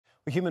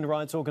Human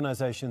rights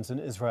organisations in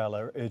Israel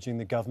are urging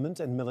the government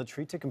and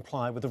military to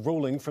comply with a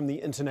ruling from the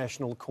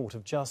International Court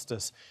of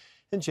Justice.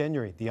 In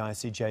January, the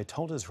ICJ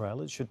told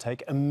Israel it should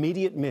take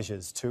immediate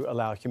measures to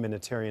allow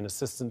humanitarian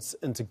assistance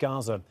into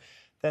Gaza.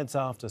 That's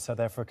after South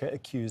Africa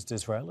accused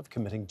Israel of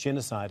committing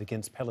genocide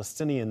against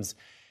Palestinians.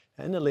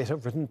 In a letter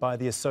written by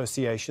the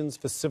Associations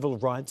for Civil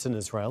Rights in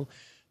Israel,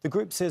 the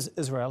group says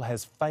Israel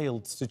has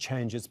failed to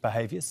change its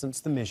behaviour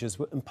since the measures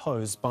were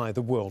imposed by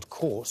the World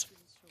Court.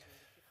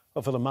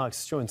 Well, Willem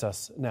Marx joins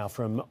us now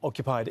from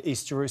occupied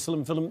East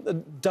Jerusalem. Willem, a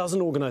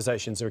dozen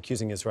organisations are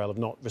accusing Israel of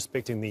not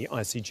respecting the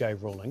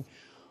ICJ ruling.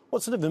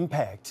 What sort of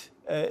impact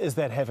is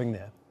that having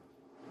there?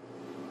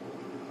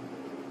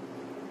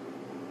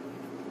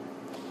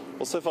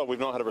 Well, so far we've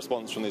not had a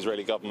response from the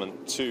Israeli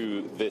government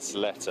to this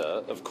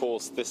letter. Of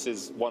course, this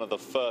is one of the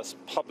first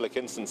public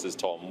instances,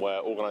 Tom, where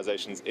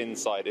organisations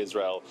inside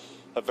Israel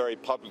have very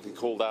publicly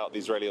called out the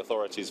Israeli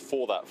authorities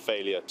for that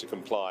failure to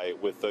comply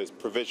with those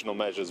provisional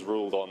measures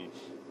ruled on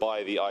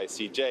by the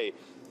ICJ.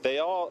 They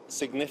are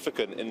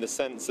significant in the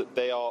sense that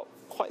they are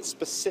quite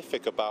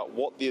specific about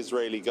what the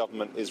Israeli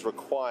government is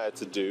required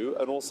to do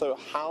and also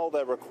how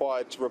they're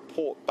required to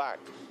report back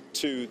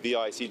to the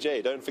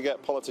ICJ. Don't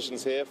forget,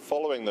 politicians here,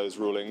 following those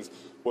rulings,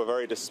 were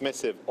very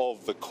dismissive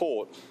of the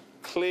court.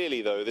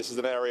 Clearly, though, this is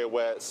an area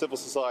where civil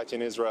society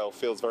in Israel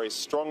feels very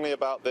strongly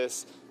about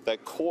this. They're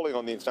calling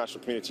on the international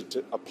community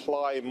to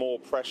apply more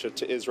pressure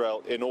to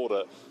Israel in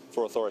order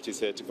for authorities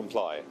here to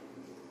comply.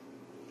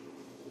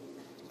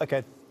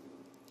 OK.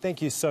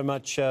 Thank you so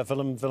much,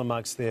 Willem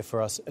Marx there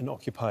for us in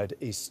occupied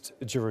East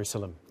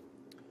Jerusalem.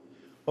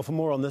 Well, for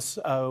more on this,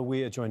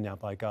 we are joined now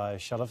by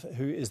Shalev,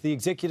 who is the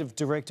Executive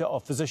Director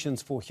of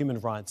Physicians for Human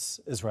Rights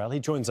Israel.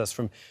 He joins us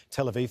from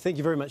Tel Aviv. Thank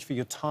you very much for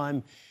your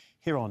time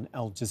here on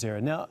Al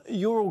Jazeera. Now,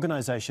 your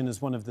organisation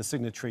is one of the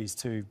signatories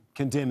to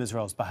condemn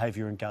Israel's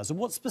behaviour in Gaza.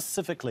 What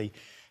specifically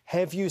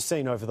have you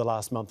seen over the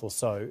last month or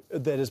so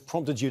that has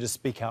prompted you to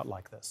speak out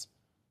like this?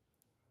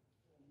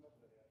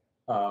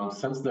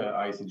 Since the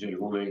ICJ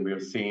ruling, we are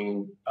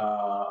seeing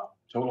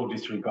total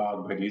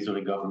disregard by the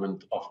Israeli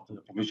government of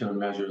the provisional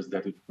measures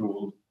that it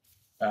ruled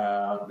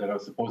that are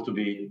supposed to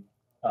be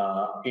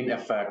in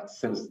effect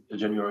since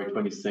January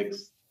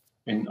 26th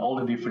in all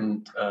the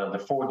different, the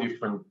four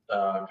different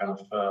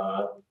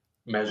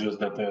measures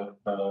that the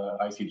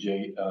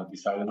ICJ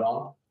decided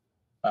on.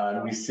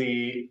 And we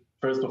see,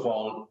 first of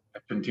all, a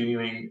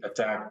continuing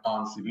attack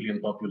on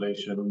civilian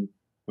population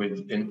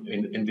with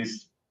in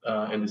this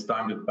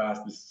time that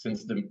passed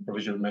since the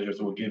provisional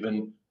measures were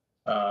given.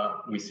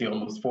 We see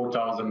almost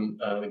 4,000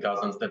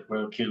 Gazans that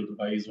were killed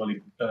by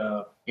Israeli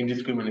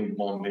indiscriminate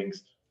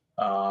bombings.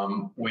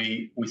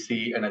 We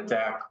see an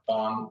attack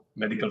on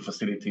medical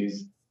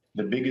facilities.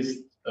 The biggest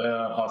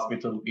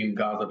hospital in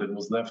Gaza that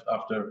was left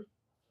after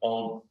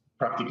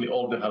practically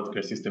all the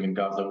healthcare system in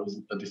Gaza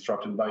was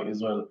destructed by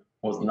Israel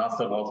was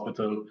Nasser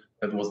Hospital,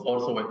 that was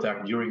also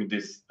attacked during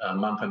this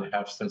month and a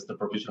half since the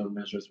provisional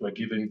measures were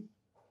given.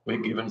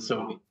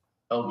 So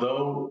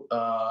although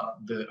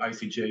the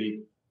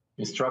ICJ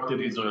instructed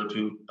Israel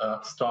to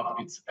stop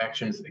its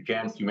actions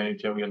against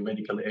humanitarian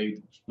medical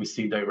aid, we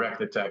see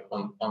direct attack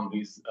on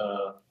these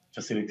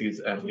facilities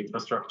and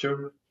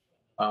infrastructure.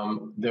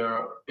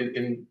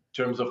 In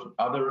terms of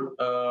other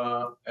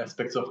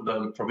aspects of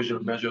the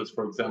provisional measures,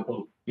 for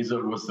example,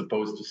 Israel was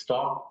supposed to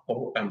stop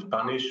and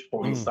punish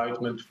for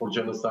incitement for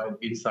genocide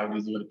inside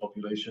Israeli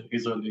population,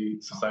 Israeli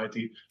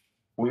society.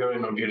 We are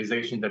an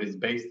organization that is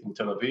based in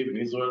Tel Aviv, in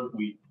Israel.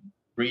 We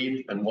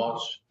read and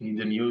watch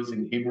the news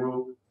in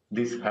Hebrew.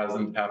 This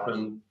hasn't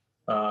happened.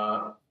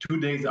 2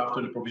 days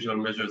after the provisional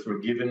measures were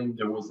given,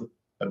 there was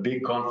a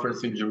big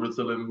conference in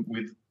Jerusalem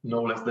with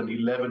no less than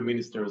 11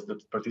 ministers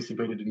that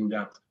participated in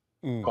that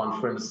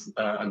conference.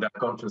 And that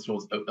conference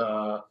was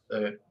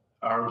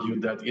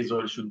argued that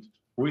Israel should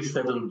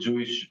resettle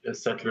Jewish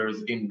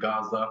settlers in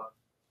Gaza.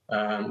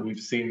 And we've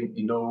seen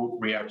no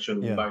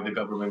reaction by the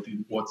government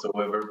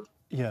whatsoever.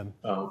 Yeah.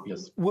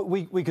 Yes.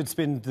 We could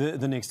spend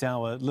the next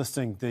hour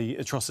listing the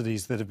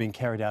atrocities that have been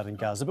carried out in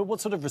Gaza, but what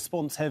sort of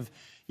response have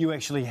you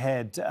actually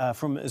had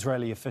from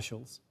Israeli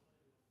officials?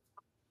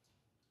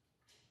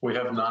 We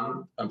have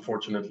none,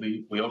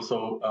 unfortunately. We also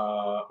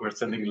we're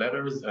sending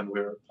letters, and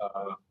we're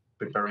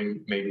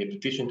preparing maybe a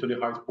petition to the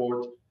High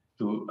Court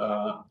to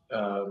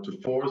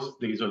force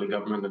the Israeli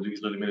government and the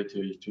Israeli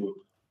military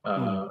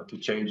to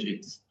change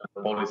its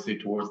policy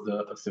towards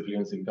the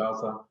civilians in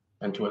Gaza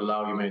and to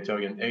allow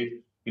humanitarian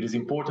aid. It is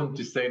important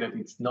to say that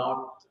it's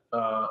not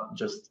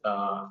just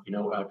a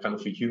kind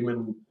of a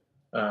human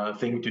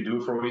thing to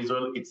do for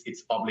Israel. It's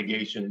its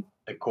obligation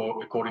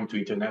according to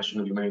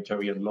international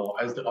humanitarian law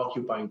as the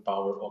occupying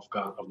power of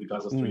the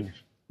Gaza Strip.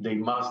 They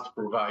must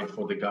provide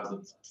for the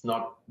Gazans. It's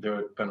not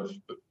their kind of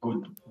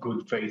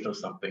good faith or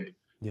something.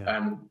 Yeah.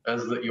 And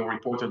as your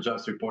reporter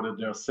just reported,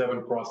 there are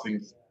 7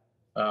 crossings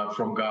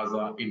from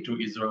Gaza into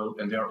Israel,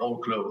 and they are all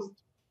closed.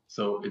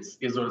 So it's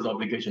Israel's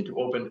obligation to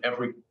open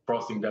every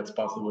crossing that's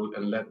possible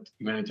and let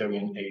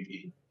humanitarian aid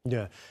in.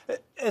 Yeah.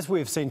 As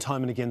we've seen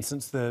time and again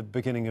since the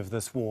beginning of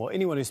this war,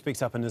 anyone who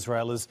speaks up in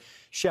Israel is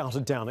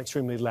shouted down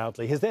extremely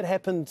loudly. Has that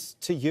happened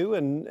to you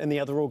and the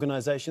other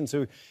organisations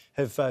who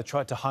have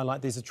tried to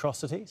highlight these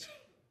atrocities?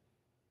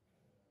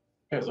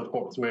 Yes, of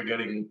course. We're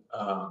getting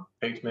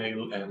hate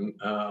mail and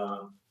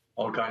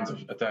all kinds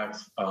of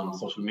attacks on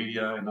social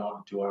media and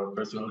to our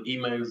personal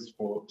emails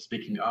for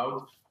speaking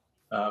out.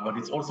 But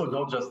it's also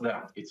not just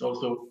that. It's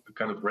also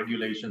kind of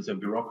regulations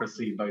and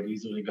bureaucracy by the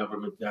Israeli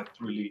government that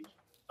really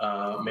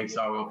makes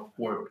our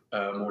work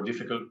more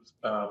difficult.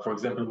 For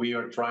example, we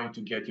are trying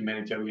to get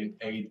humanitarian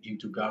aid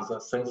into Gaza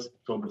since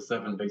October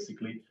 7,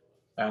 basically,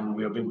 and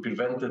we have been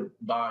prevented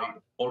by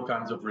all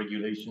kinds of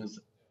regulations.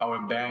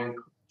 Our bank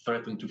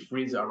threatened to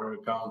freeze our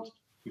account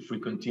if we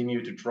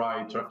continue to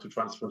try to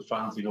transfer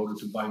funds in order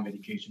to buy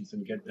medications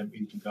and get them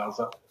into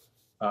Gaza.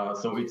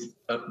 So it's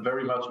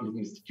very much an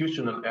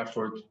institutional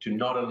effort to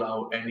not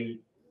allow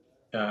any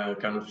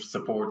kind of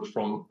support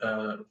from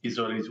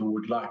Israelis who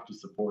would like to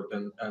support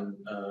and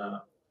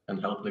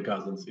help the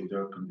Gazans in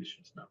their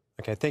conditions now.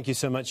 OK, thank you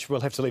so much.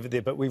 We'll have to leave it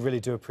there, but we really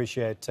do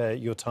appreciate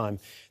your time.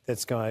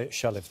 That's Guy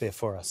Shalev there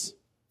for us.